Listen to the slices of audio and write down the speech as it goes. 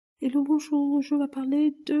Hello, bonjour, je vais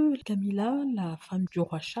parler de Camilla, la femme du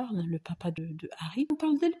roi Charles, le papa de Harry. On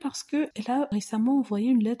parle d'elle parce qu'elle a récemment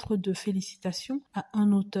envoyé une lettre de félicitations à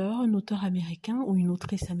un auteur américain ou une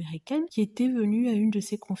autrice américaine qui était venue à une de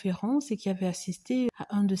ses conférences et qui avait assisté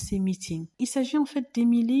à un de ses meetings. Il s'agit en fait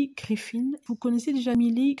d'Emily Griffin. Vous connaissez déjà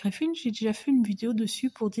Emily Griffin? J'ai déjà fait une vidéo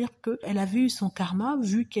dessus pour dire qu'elle avait eu son karma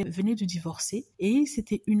vu qu'elle venait de divorcer et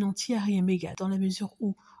c'était une anti-Harry et Meghan dans la mesure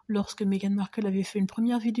où lorsque Meghan Markle avait fait une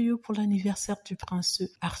première vidéo pour l'anniversaire du prince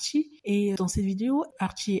Archie. Et dans cette vidéo,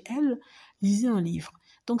 Archie et elle lisaient un livre.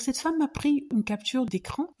 Donc cette femme a pris une capture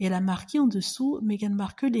d'écran et elle a marqué en dessous Meghan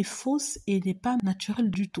Markle est fausse et n'est pas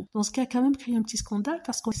naturelle du tout. Donc ce qui a quand même créé un petit scandale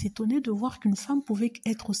parce qu'on s'étonnait de voir qu'une femme pouvait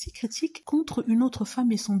être aussi critique contre une autre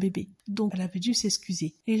femme et son bébé. Donc elle avait dû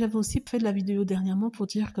s'excuser. Et j'avais aussi fait de la vidéo dernièrement pour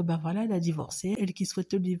dire que voilà, elle a divorcé. Elle qui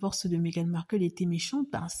souhaitait le divorce de Meghan Markle était méchante,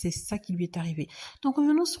 c'est ça qui lui est arrivé. Donc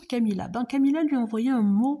revenons sur Camilla. Camilla lui a envoyé un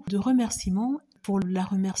mot de remerciement pour la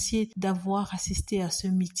remercier d'avoir assisté à ce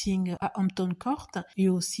meeting à Hampton Court et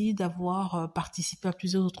aussi d'avoir participé à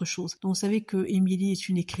plusieurs autres choses. Donc vous savez que Emily est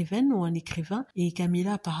une écrivaine ou un écrivain et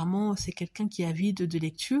Camilla apparemment c'est quelqu'un qui est avide de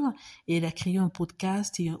lecture et elle a créé un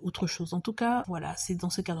podcast et autre chose. En tout cas, voilà, c'est dans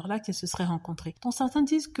ce cadre-là qu'elle se serait rencontrée. Donc certains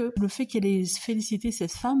disent que le fait qu'elle ait félicité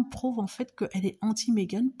cette femme prouve en fait qu'elle est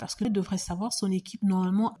anti-Meghan parce qu'elle devrait savoir son équipe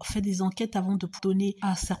normalement fait des enquêtes avant de donner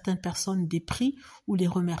à certaines personnes des prix ou les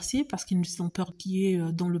remercier parce qu'ils ont peur qu'il y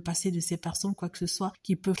ait dans le passé de ces personnes quoi que ce soit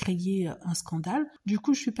qui peut créer un scandale. Du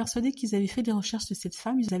coup, je suis persuadée qu'ils avaient fait des recherches de cette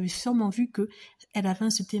femme, ils avaient sûrement vu que elle avait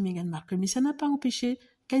insulté Meghan Markle, mais ça n'a pas empêché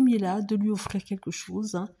Camilla de lui offrir quelque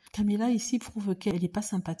chose. Camilla ici prouve qu'elle n'est pas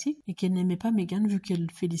sympathique et qu'elle n'aimait pas Meghan vu qu'elle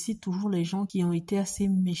félicite toujours les gens qui ont été assez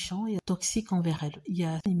méchants et toxiques envers elle. Il y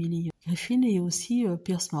a Emily Griffin et aussi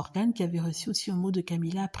Piers Morgan qui avait reçu aussi un mot de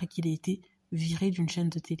Camilla après qu'il ait été viré d'une chaîne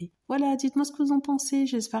de télé. Voilà, dites-moi ce que vous en pensez,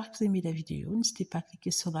 j'espère que vous aimez la vidéo. N'hésitez pas à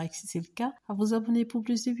cliquer sur like si c'est le cas, à vous abonner pour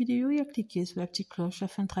plus de vidéos et à cliquer sur la petite cloche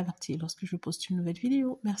afin d'être averti lorsque je poste une nouvelle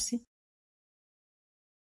vidéo. Merci.